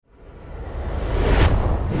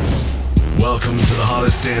Welcome to the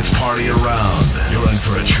hottest dance party around. You're in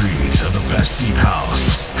for a treat of the best deep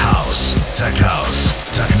house, tech house,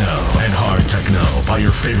 techno, and hard techno by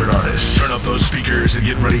your favorite artists. Turn up those speakers and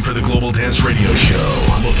get ready for the Global Dance Radio Show.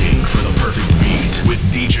 Looking for the perfect beat with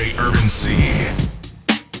DJ Urban C.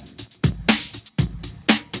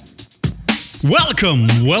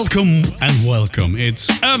 Welcome, and welcome.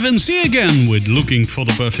 It's Urban C again with Looking for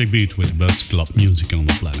the Perfect Beat with the best club music on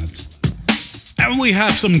the planet. And we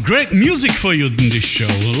have some great music for you in this show.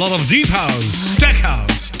 A lot of deep house,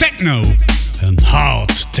 techno, and hard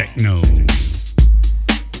techno.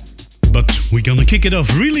 But we're gonna kick it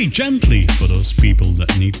off really gently for those people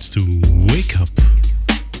that need to wake up.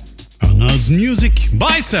 Arnold's music,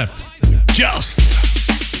 Bicep, Just.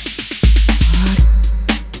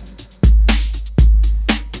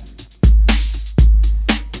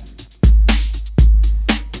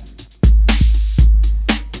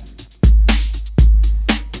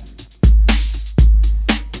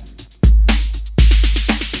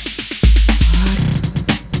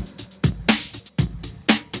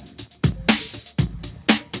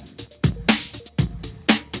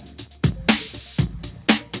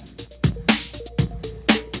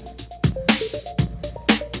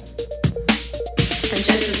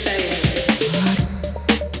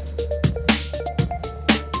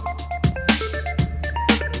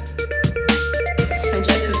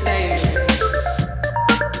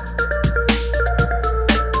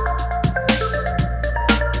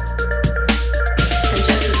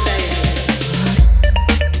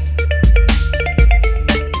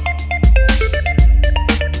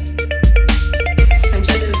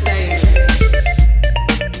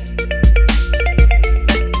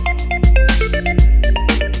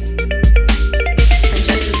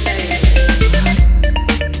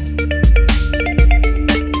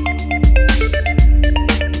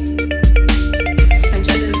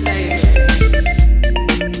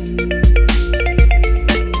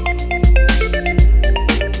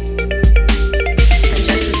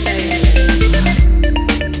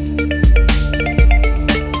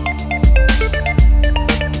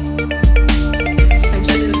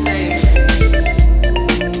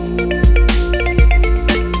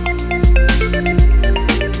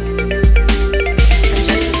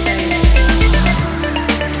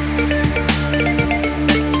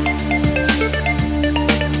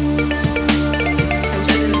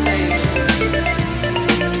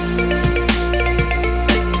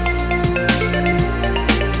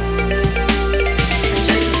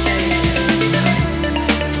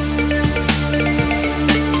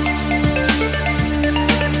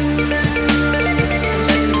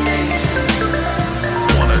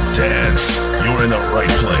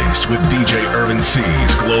 With DJ Urban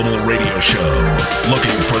C's Global Radio Show.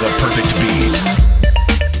 Looking for the perfect beat.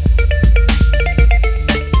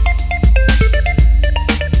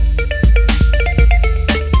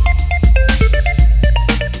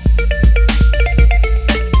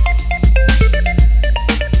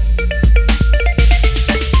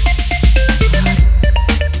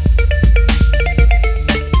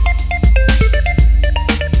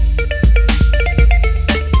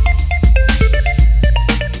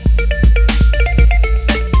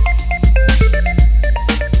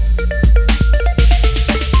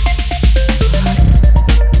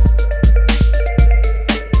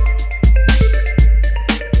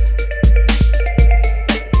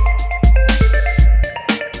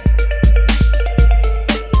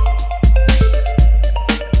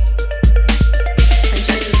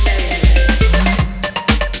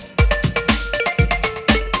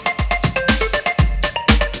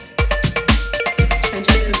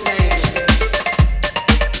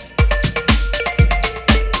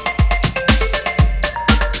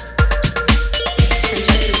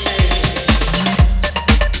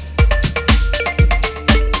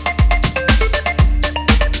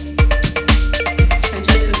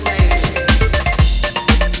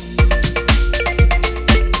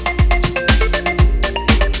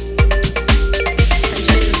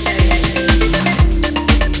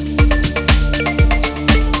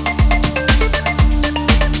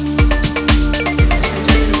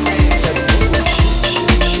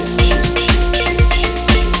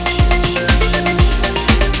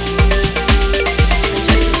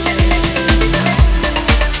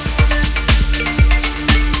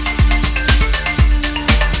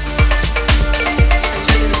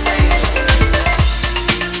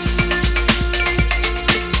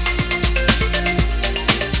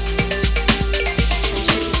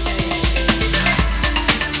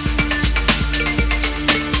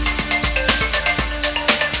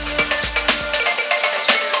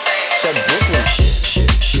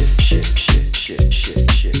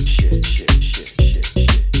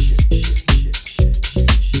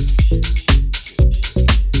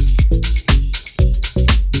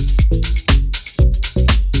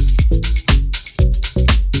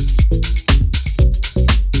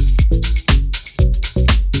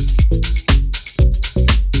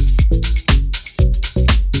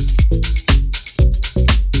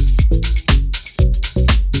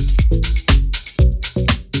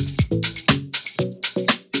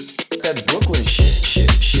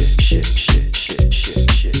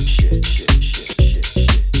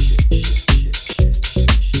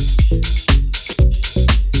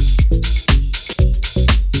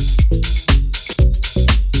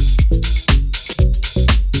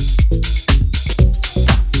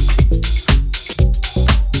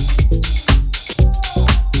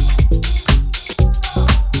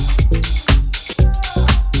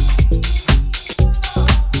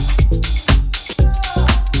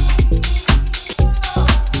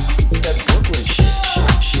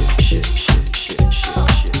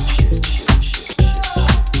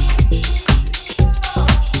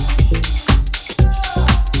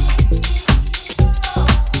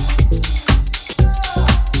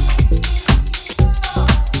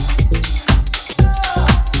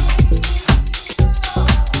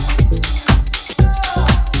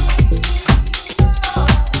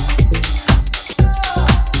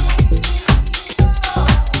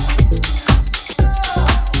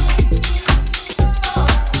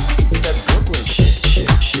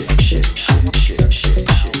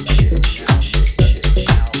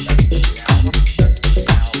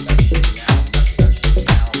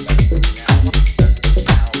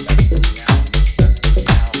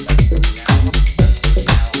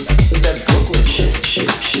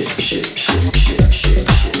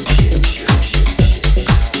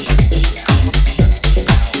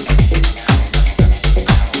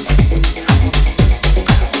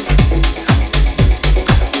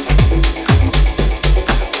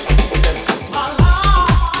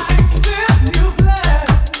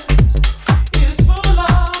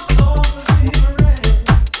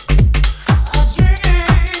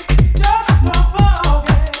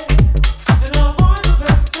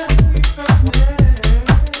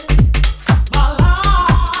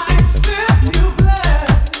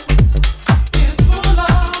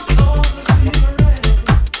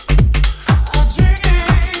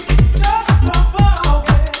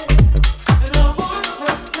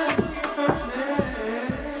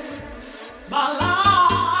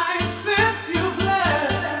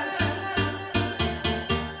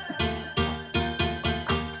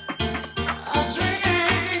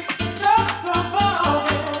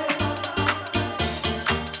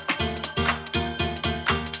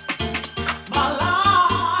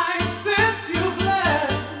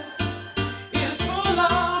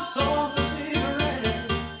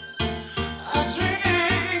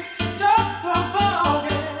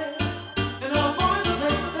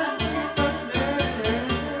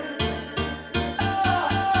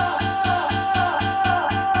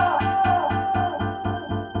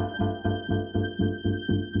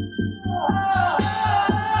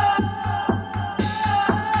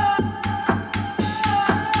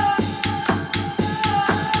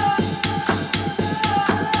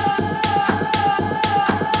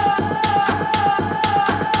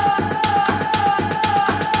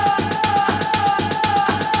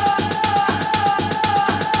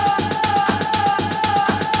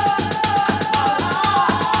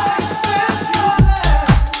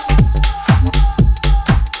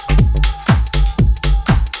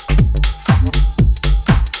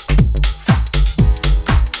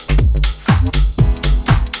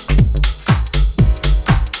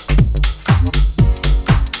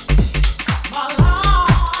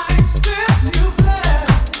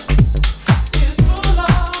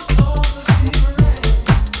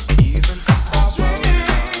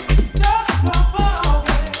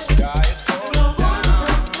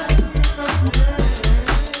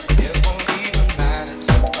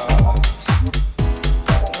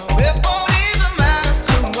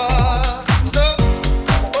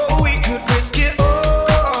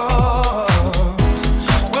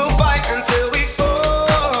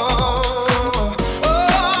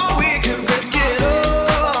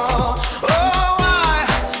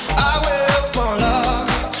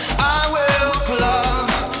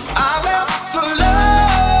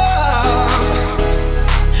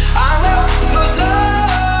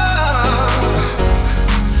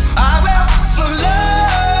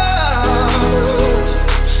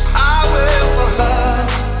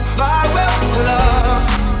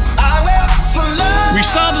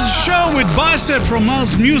 Cassette from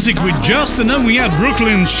Mouse Music with Just, and then we had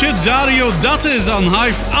Brooklyn Shit Dario Dates on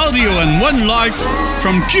Hive Audio, and One Life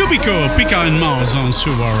from Cubico, Pika and Mouse on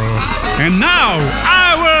Subaru. And now,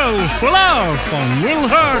 I Will for Love on Will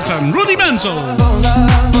Hurt and Rudimental.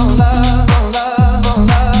 Love.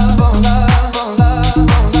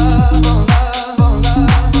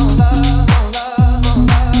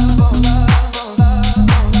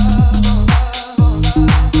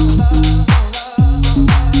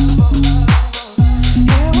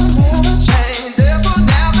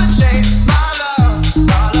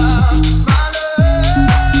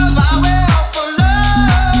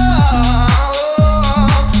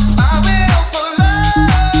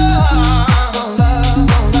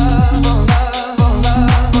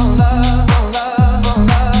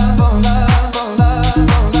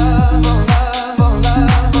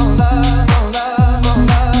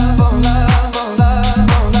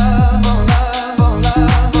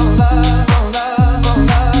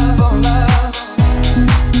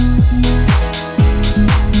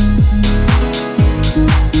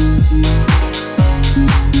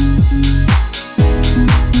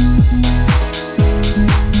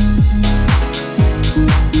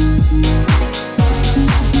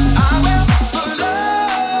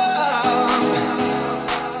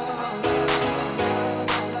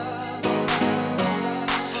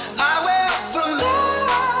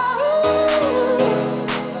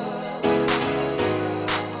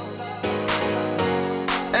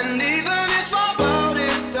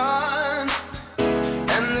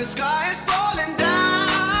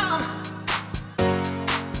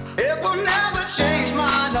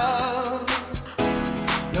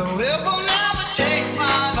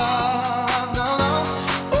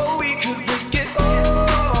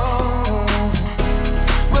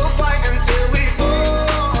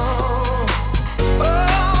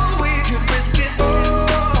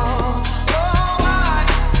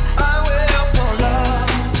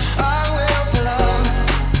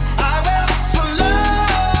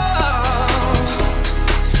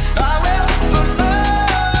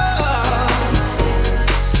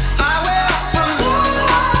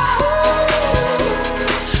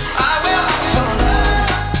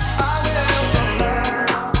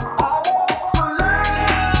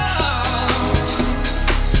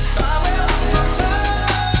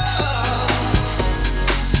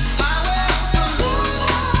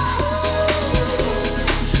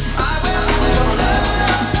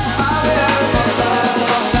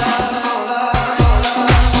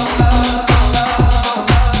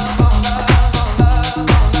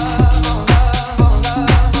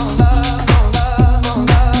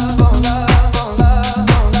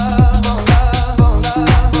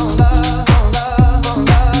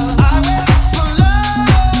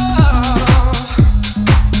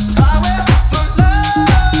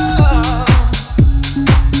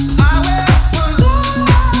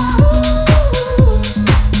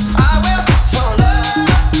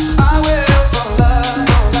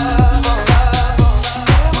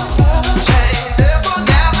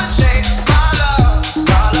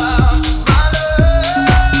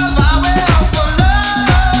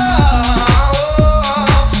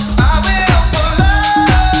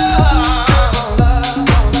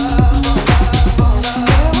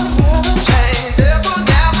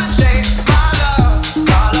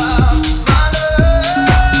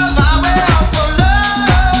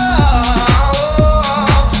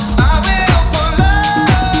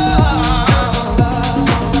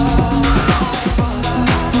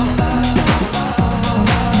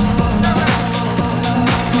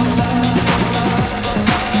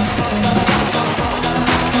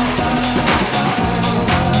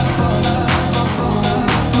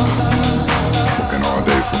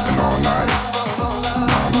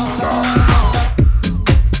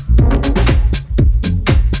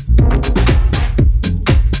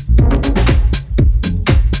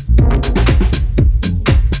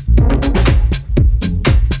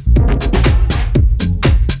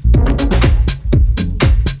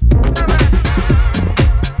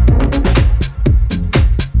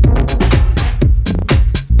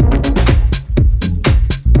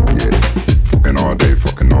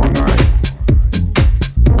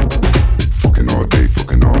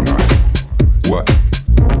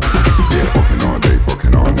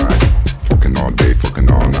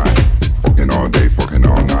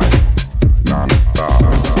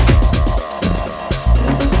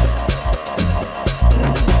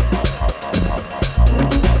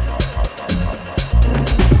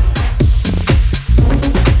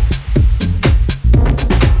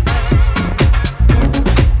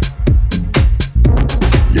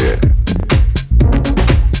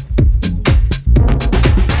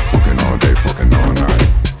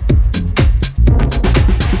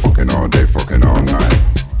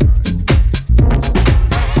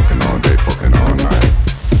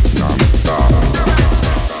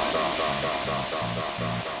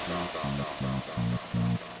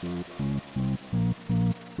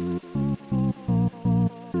 Fucking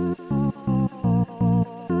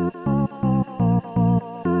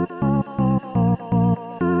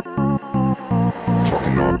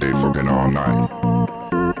all day, fucking all night.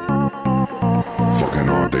 Fucking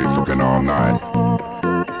all day, fucking all night.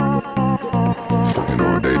 Fucking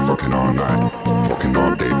all day, fucking all night. Fucking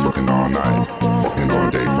all day, fucking all night. Fucking all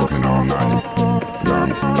day, fucking all night.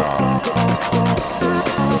 Non-stop.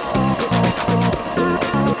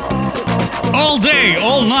 All day,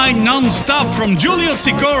 all night, non-stop from Juliet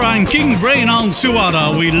Sikora and King Brain on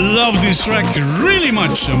Suara. We love this track really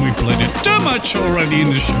much and we played it too much already in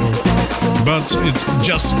the show. But it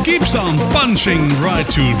just keeps on punching right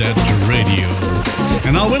to that radio.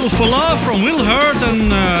 And I Will For Love from Will Hurt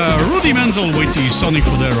and Rudimental with the Sonic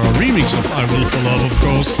Fodera remix of I Will For Love, of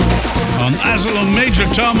course, on Asylum Major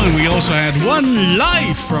Tom. And we also had one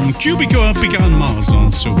live from Cubico and Pecan Mouse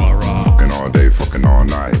on Suara. Fucking all day, fucking all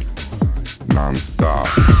night. Non-stop.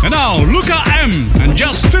 And now, Luca M and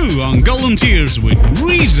Just Two on Golden Tears with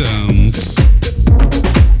Reasons.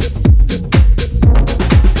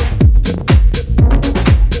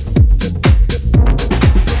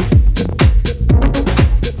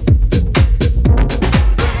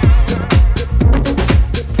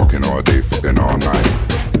 Fucking all day, fucking all night.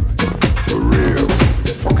 For real.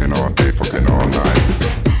 Fucking all day, fucking all night.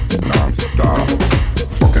 Non-stop.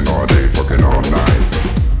 Fucking all day, fucking all night.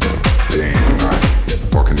 Day and night.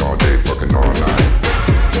 Fucking all day, fucking all night.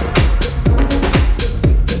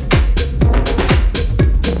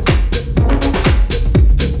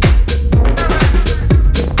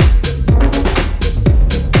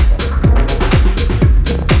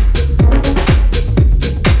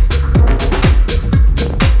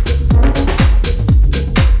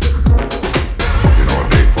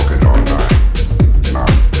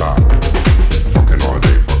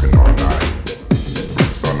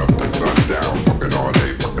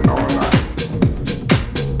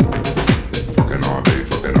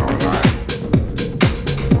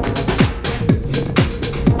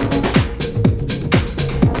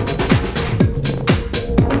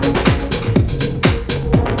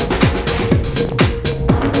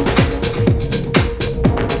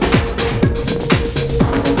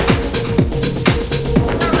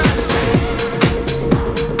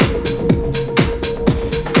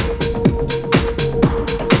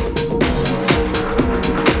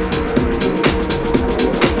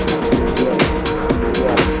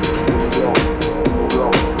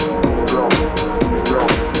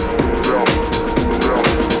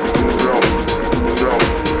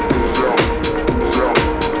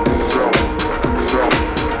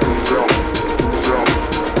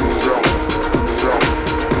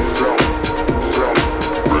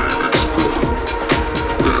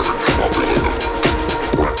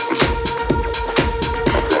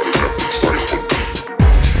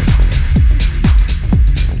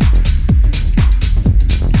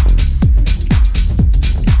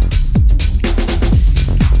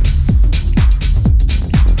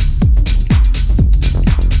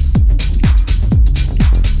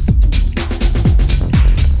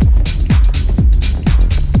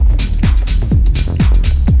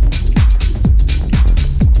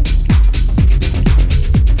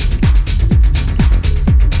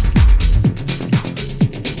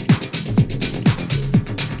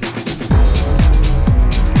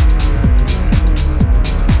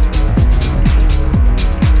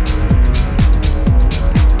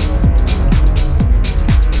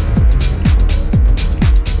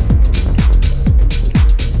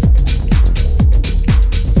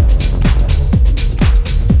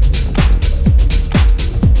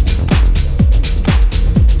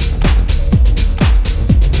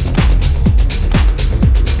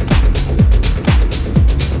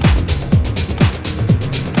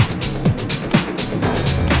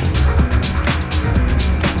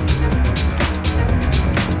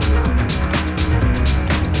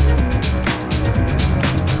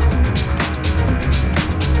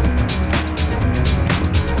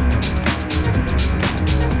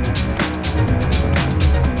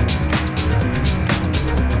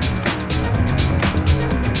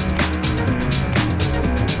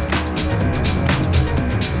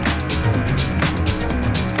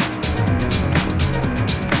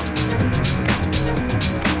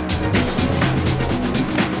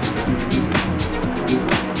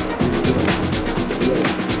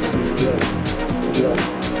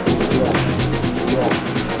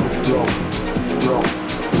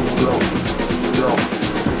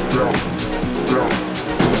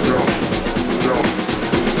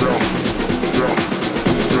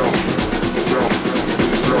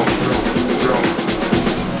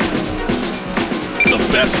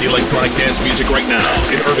 electronic dance music right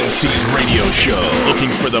now in Urban C's radio show. Looking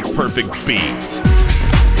for the perfect beat.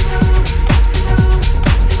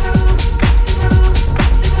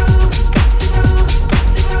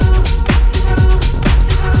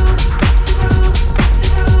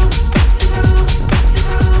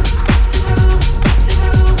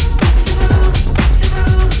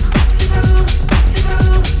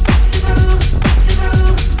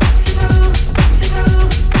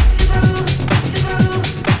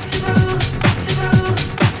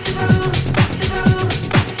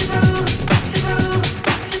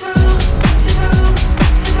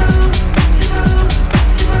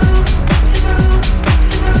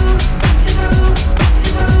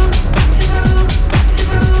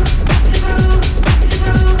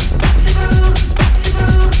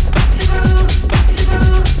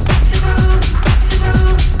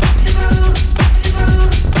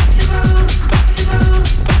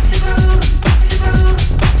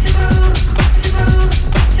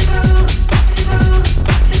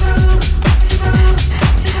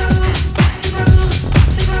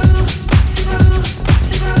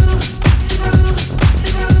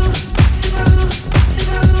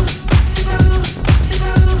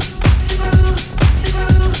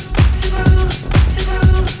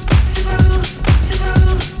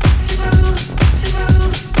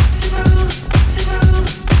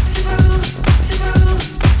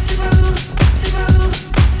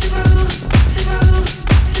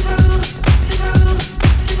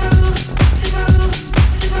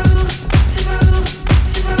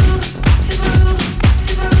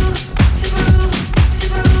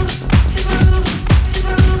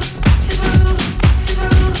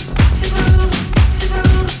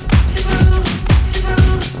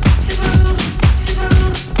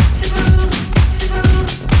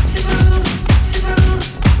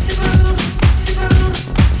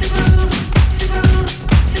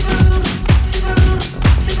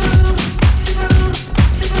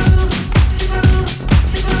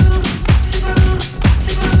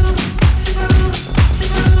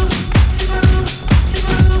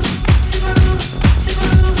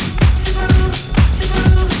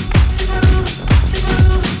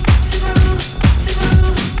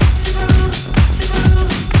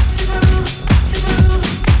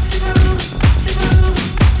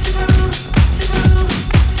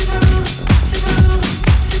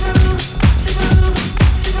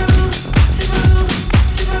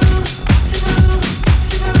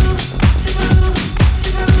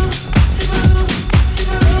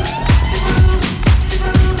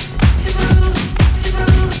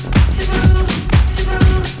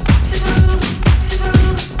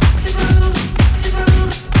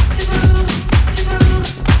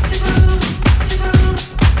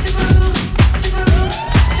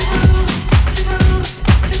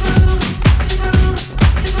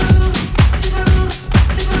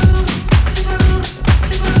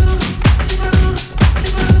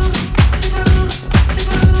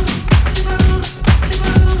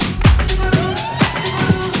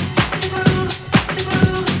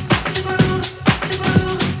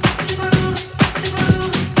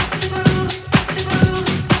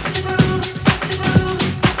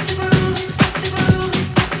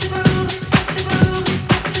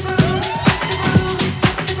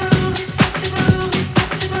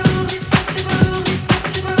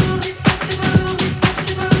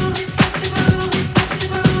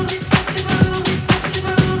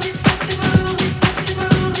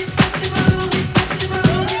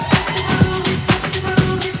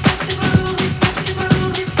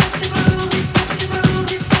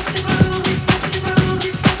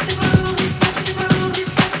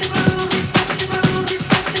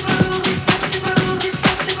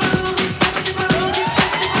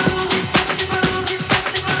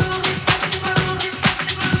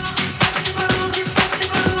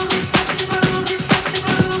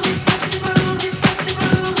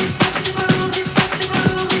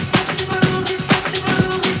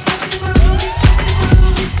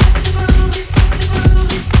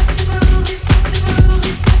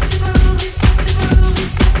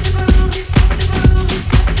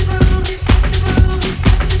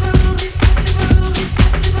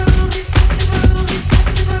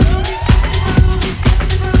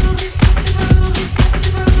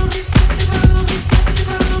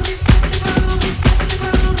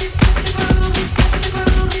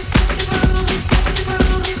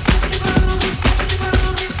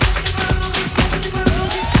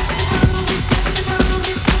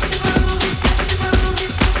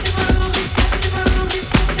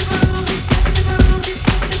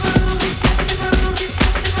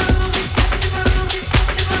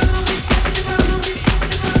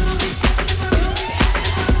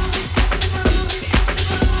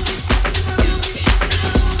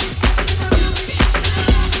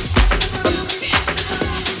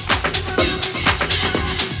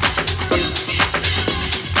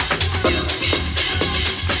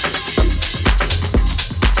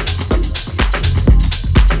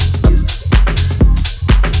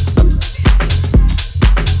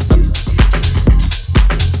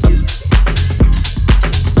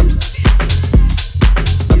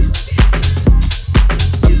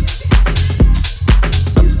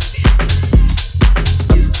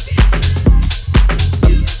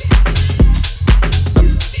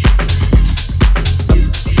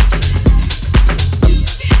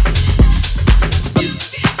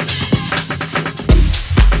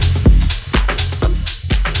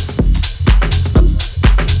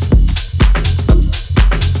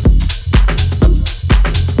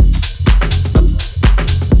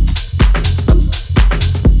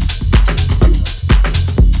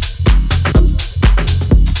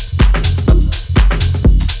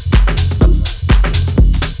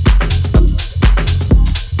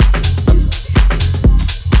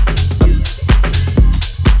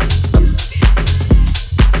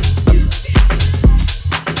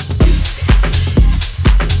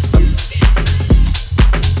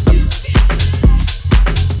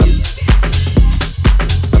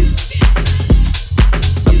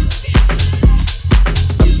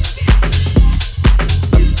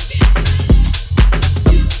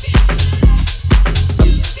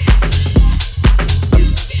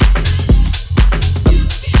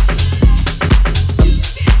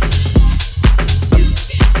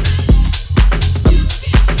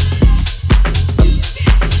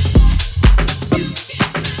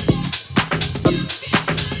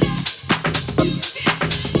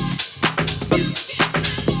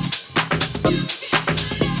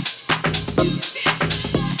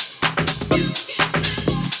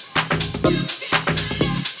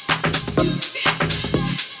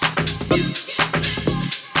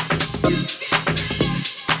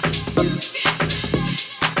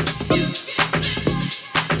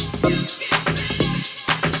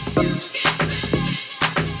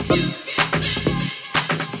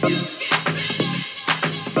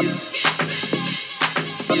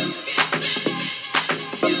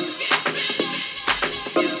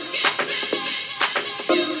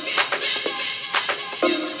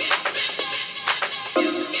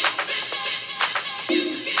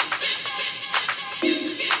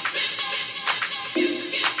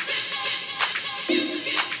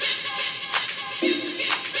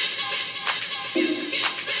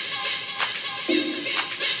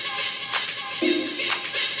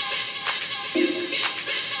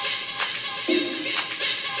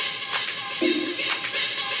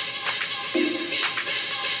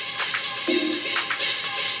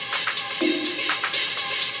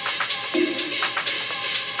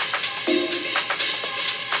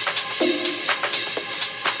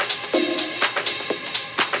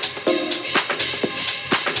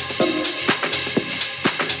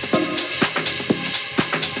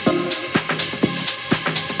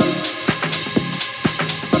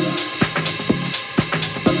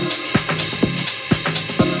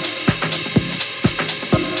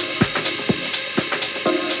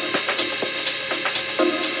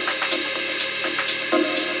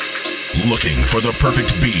 for the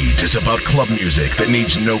Perfect Beat is about club music that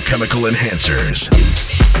needs no chemical enhancers.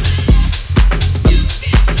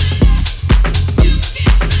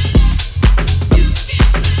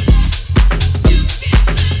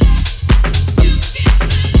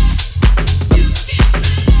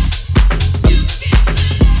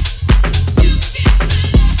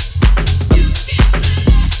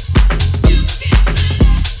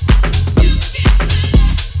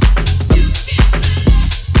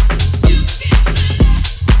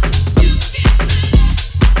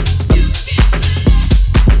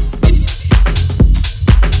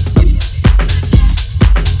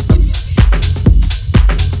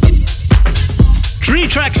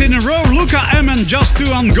 Tracks in a row, Luca M and Just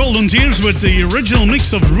 2 on Golden Tears with the original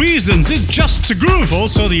mix of Reasons. It's Just to Groove,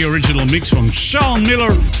 also the original mix from Sean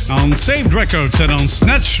Miller on Saved Records, and on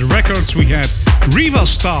Snatch Records we had Riva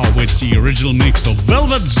Star with the original mix of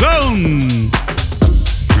Velvet Zone.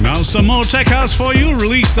 And now some more tech house for you,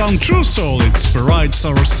 released on True Soul. It's Farid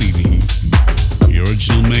Sarasidi, the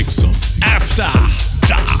original mix of After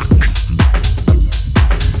Dark.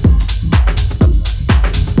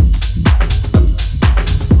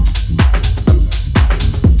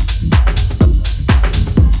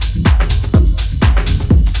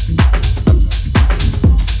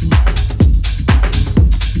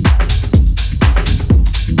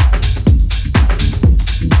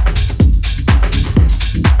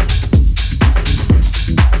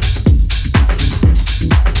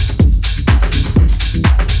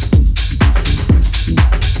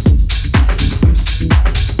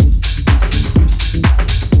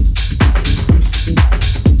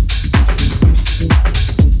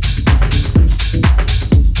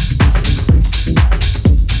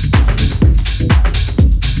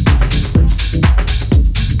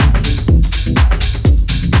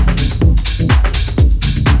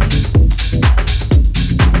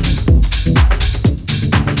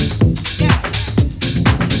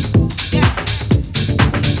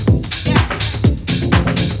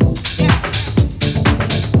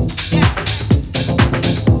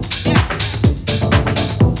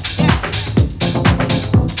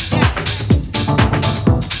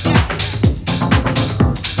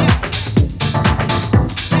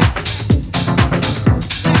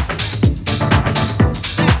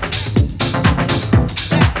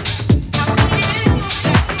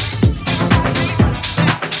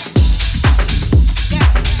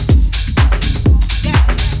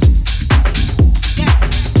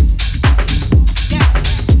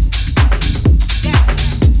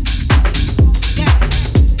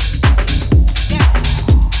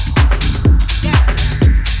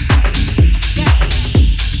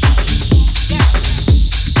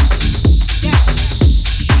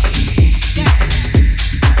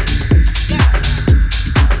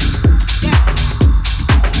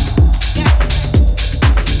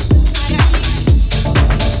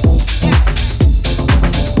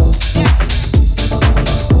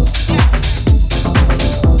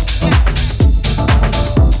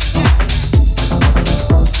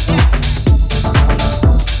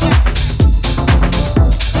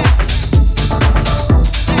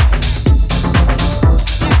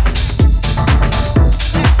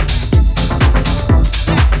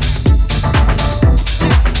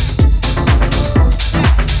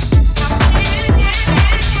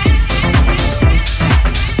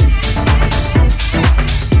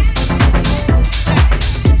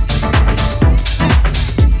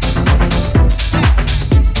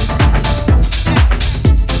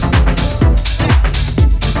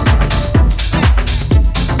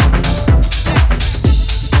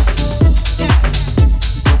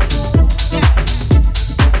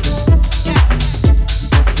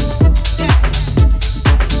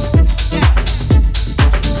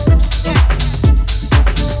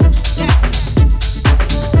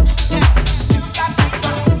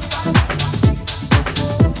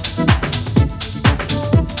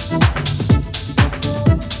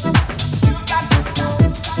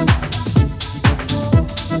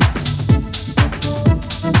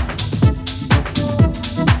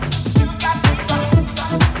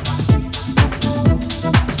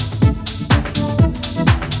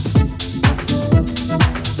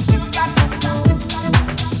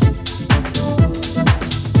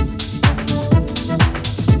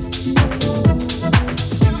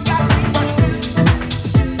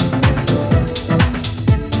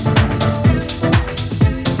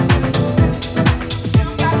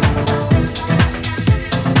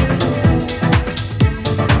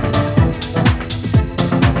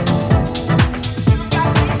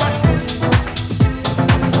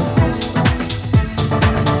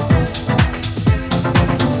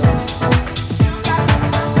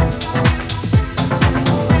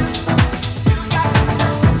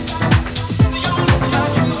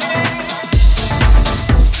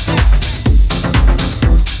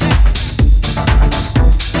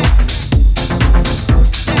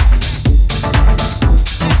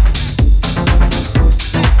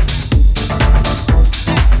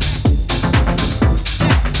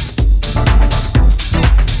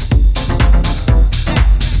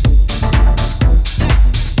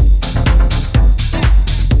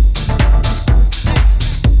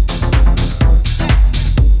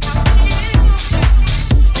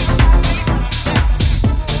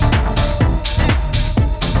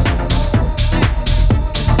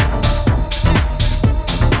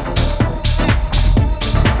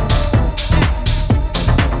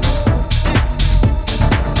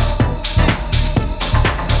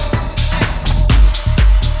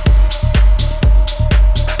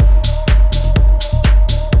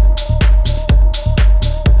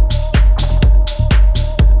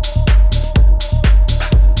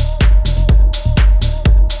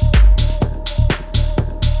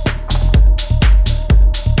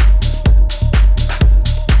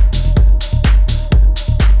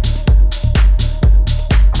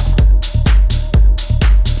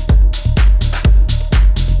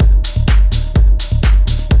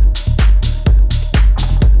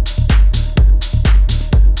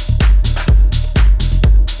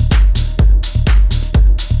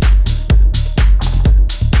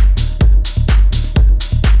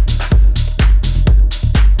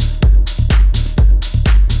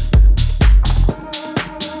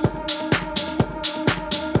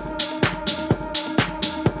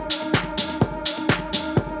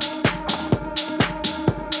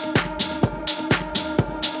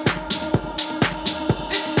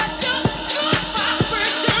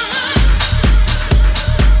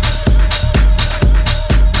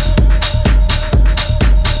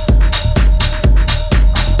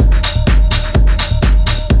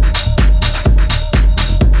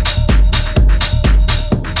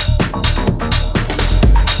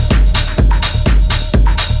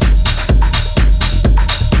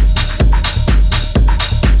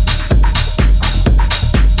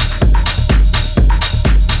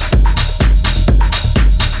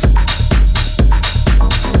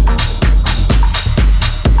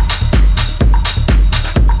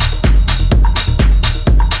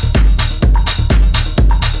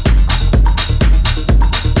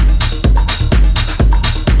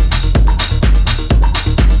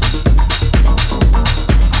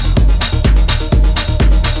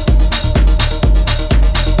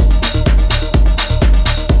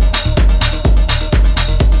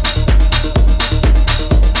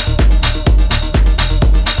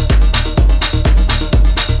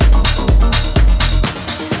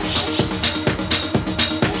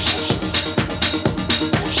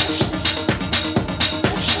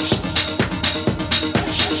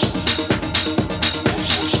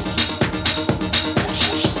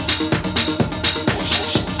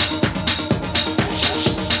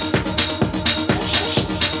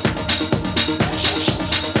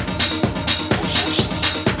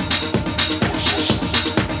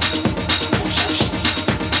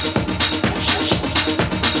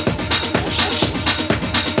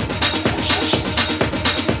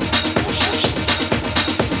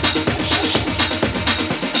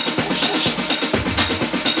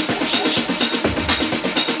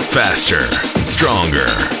 faster, stronger,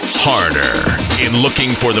 harder, in looking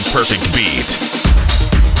for the perfect beat.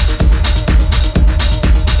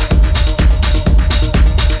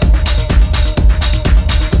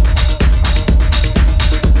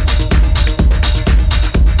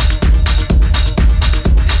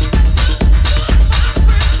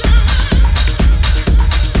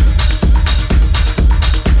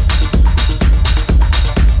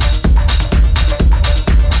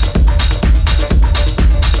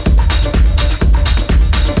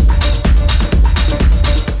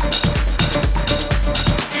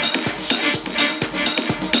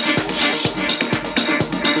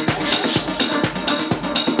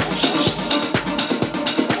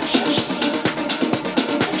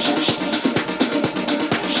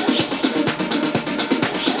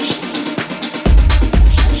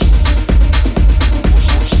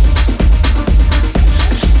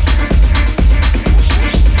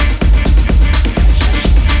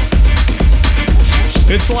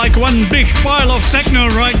 It's like one big pile of techno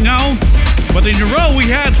right now. But in a row we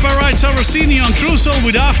had Parite Saraceni on True Soul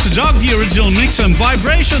with After Dark, the original mix, and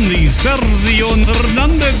Vibration, the Sergio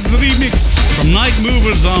Hernandez remix from Night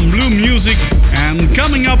Movers on Blue Music. And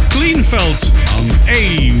coming up, Cleanfeld on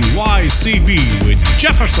AYCB with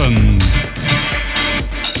Jefferson.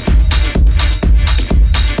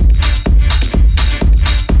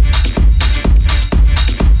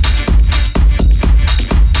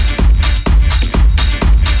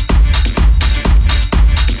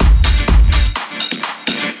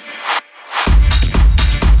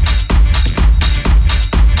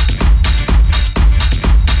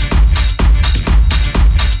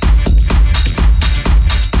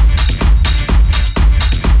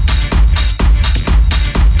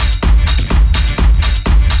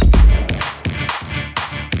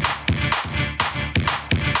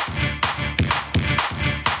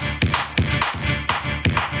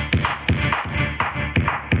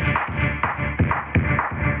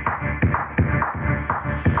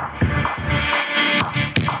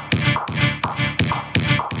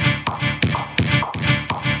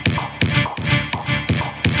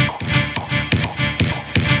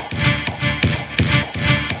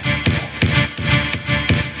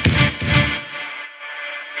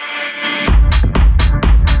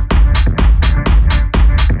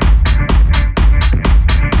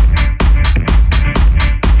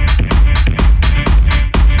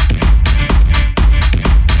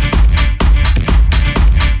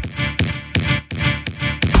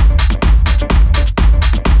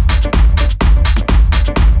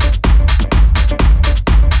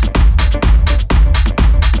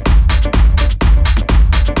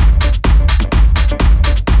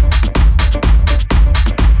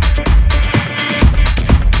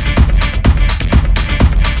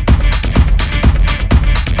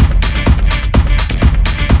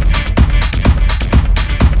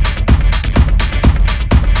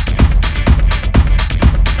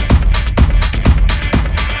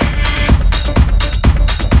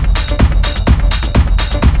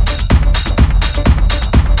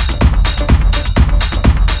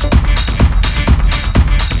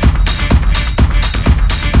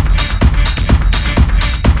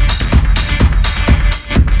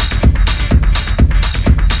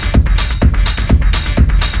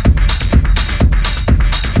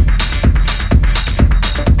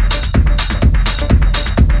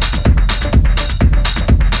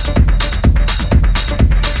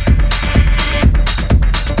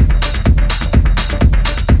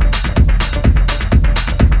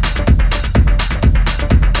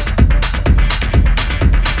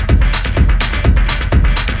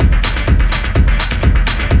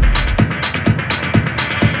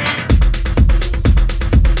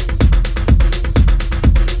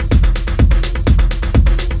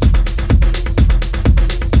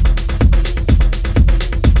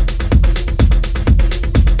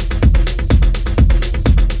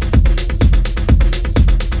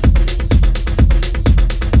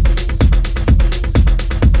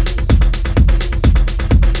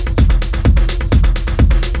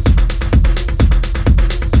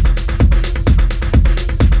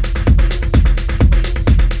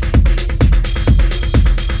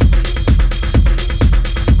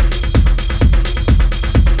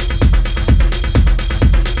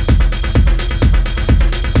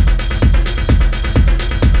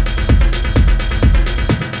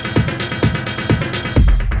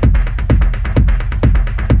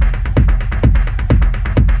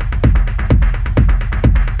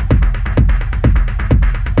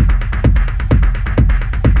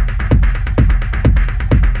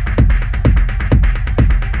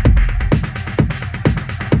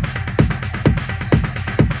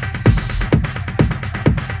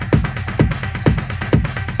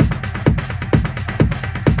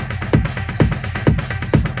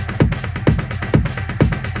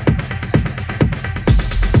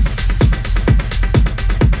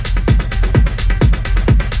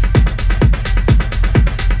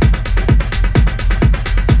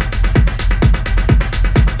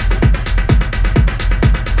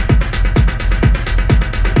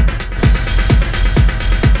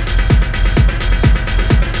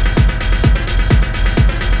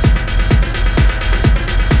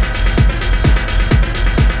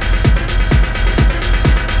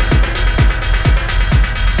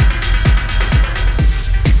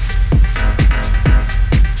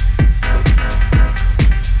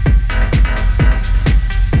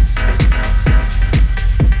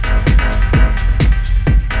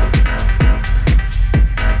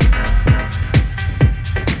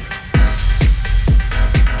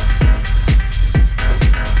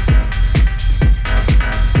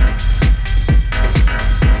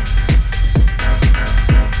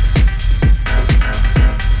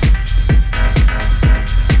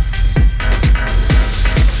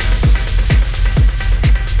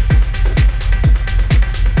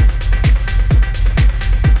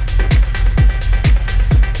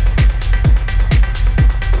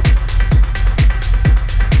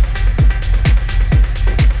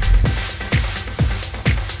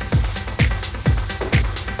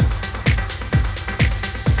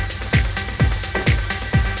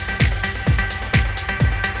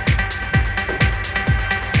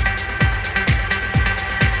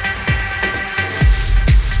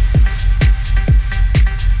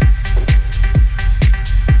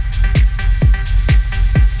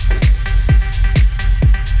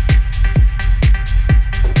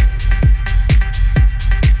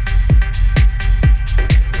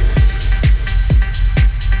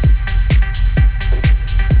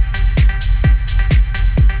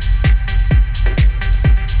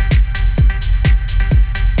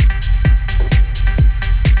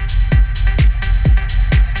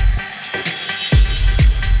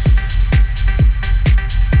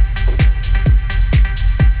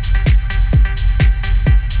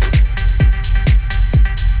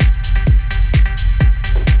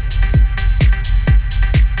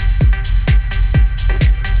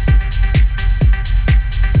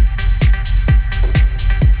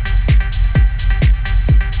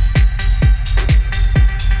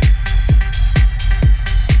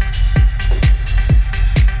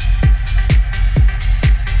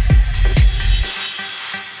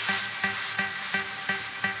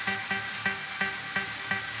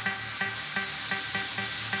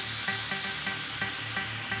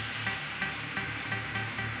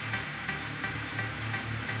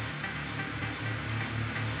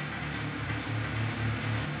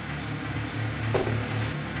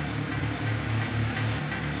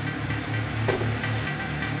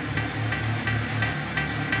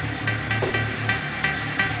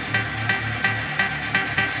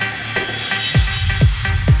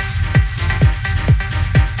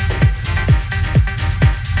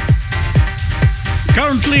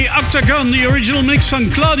 Italy, Octagon, the original mix from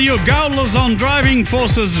Claudio Gaulos on Driving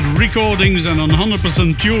Forces Recordings, and on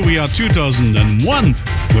 100% Pure we are 2001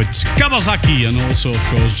 with Kawasaki, and also of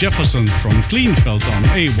course Jefferson from Kleinfeld on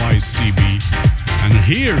AYCB. And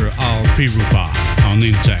here are Pirupa on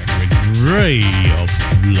Intact with Ray of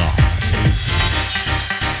Love.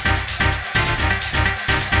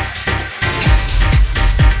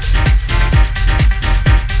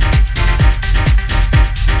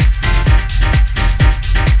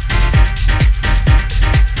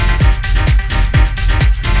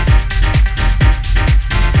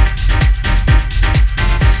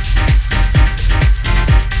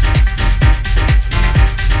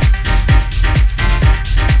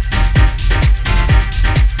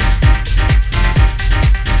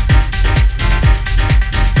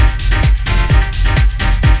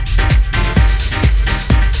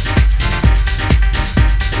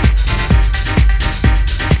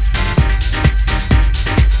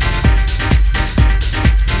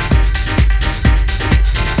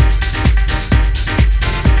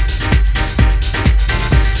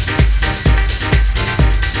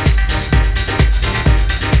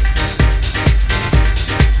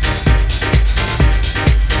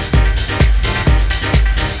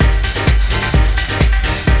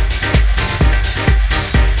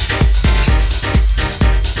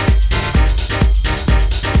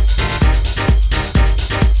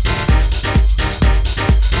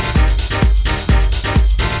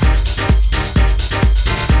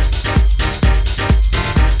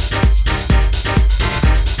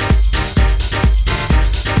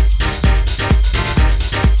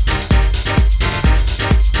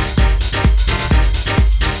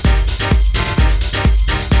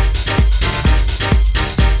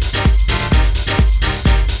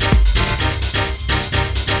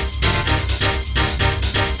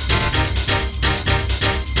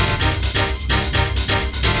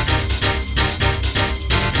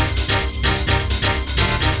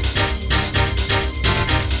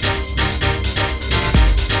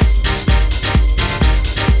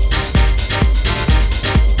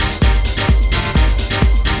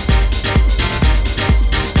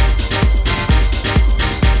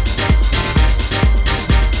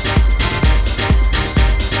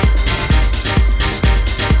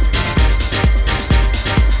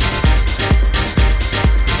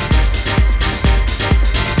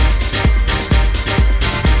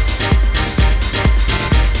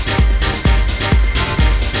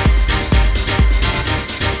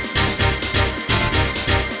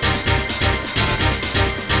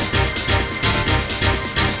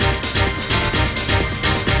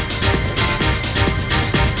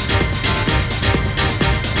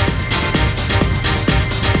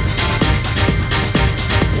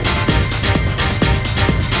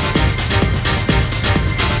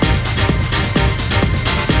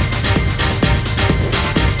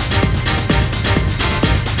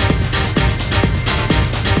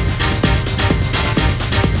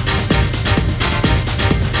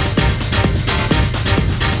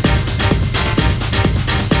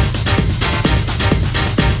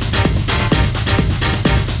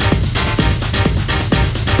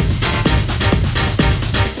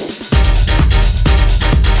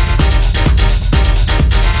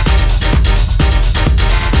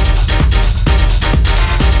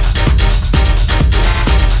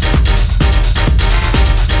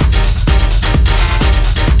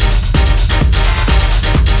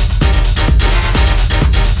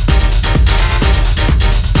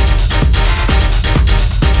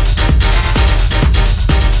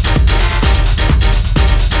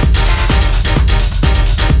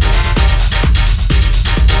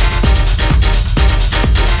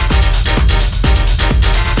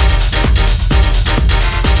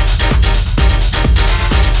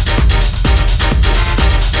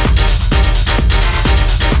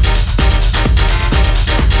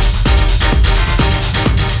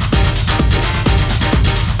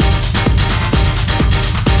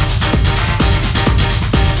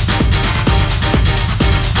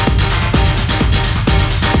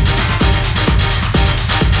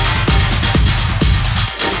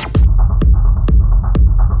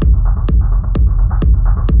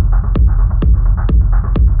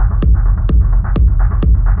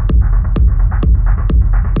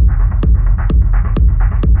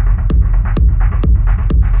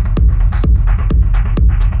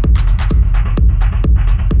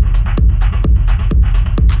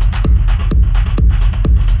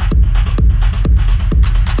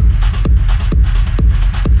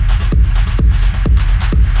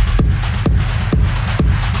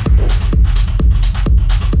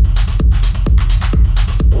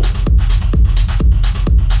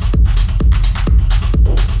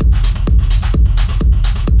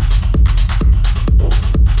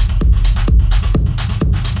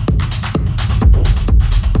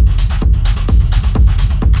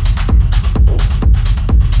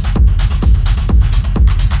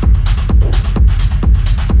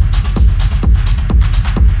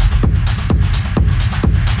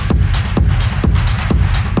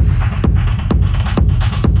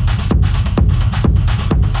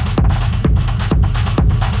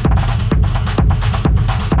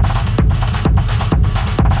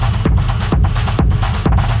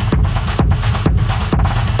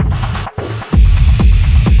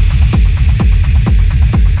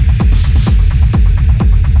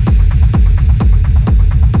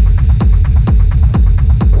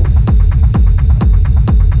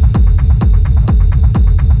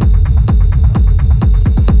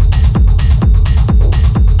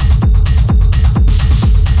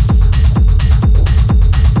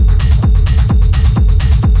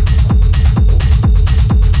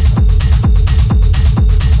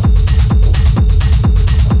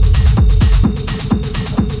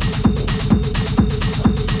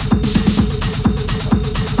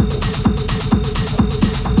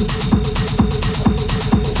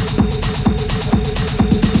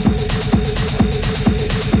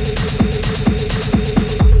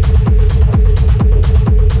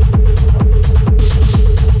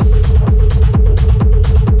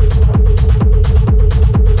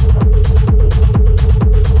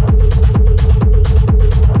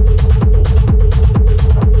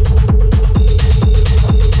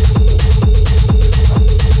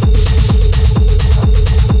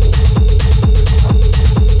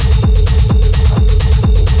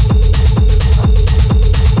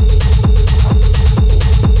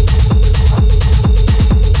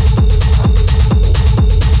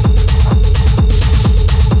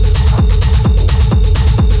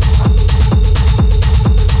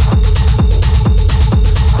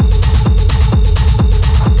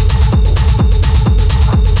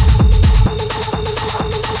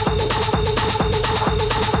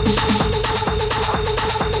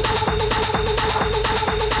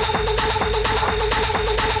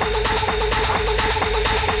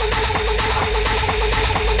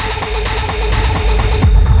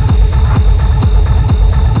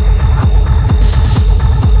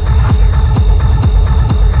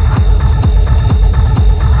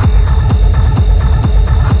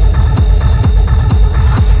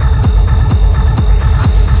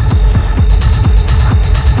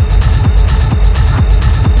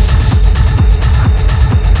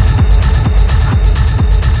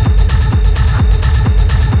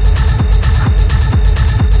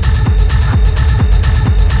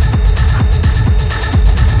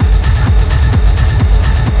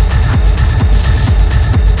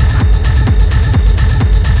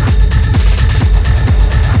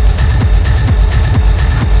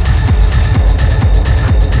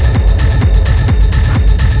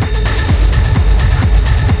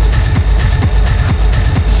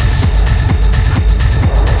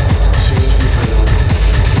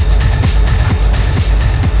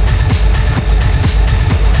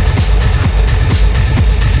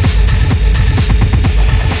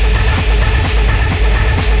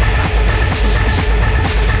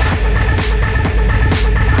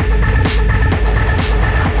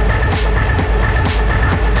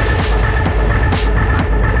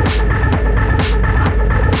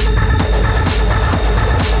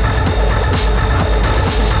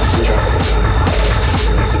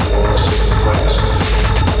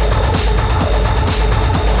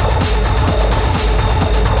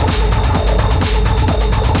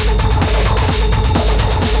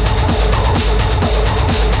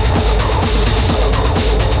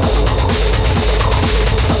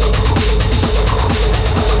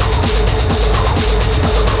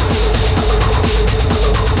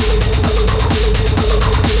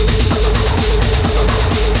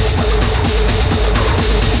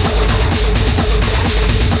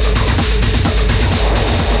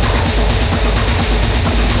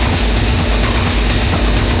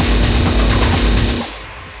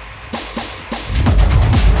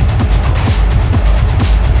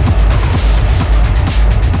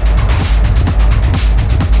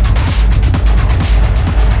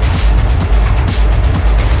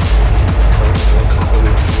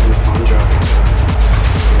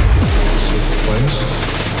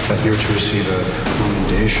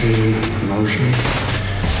 pain and emotion.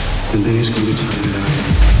 And then he's going to tell you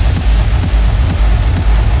that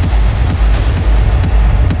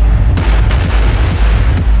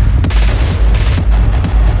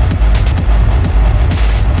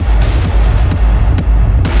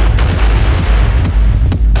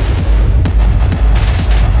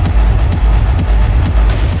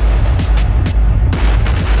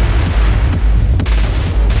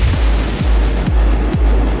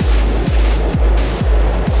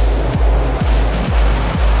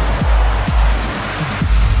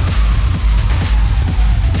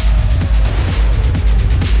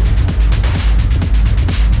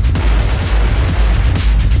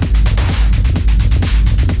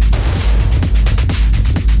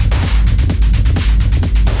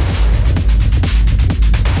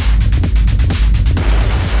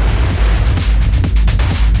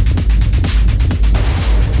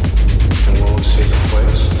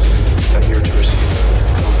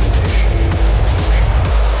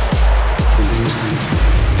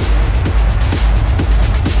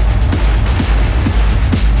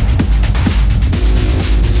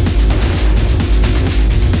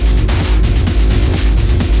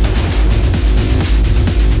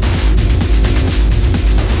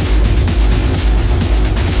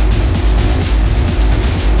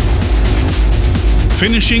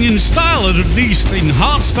finishing in style, at least in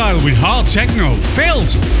hard style with hard techno. Failed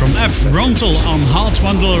from F. Rontal on Hard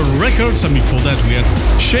Wanderer Records, and before that we had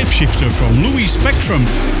Shapeshifter from Louis Spectrum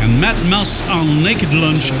and Matt Muss on Naked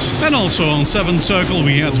Lunch, and also on Seventh Circle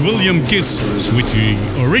we had William Kiss with the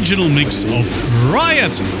original mix of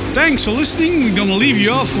Riot. Thanks for listening. We're gonna leave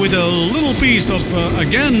you off with a little piece of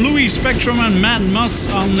again Louis Spectrum and Matt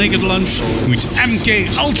Muss on Naked Lunch with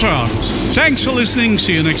MK Ultra. Thanks for listening.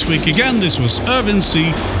 See you next week again. This was Irvin C.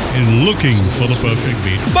 in Looking for the Perfect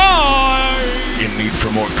Beat. Bye! In need for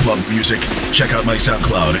more club music? Check out my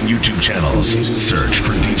SoundCloud and YouTube channels. Search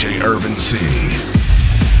for DJ Irvin C.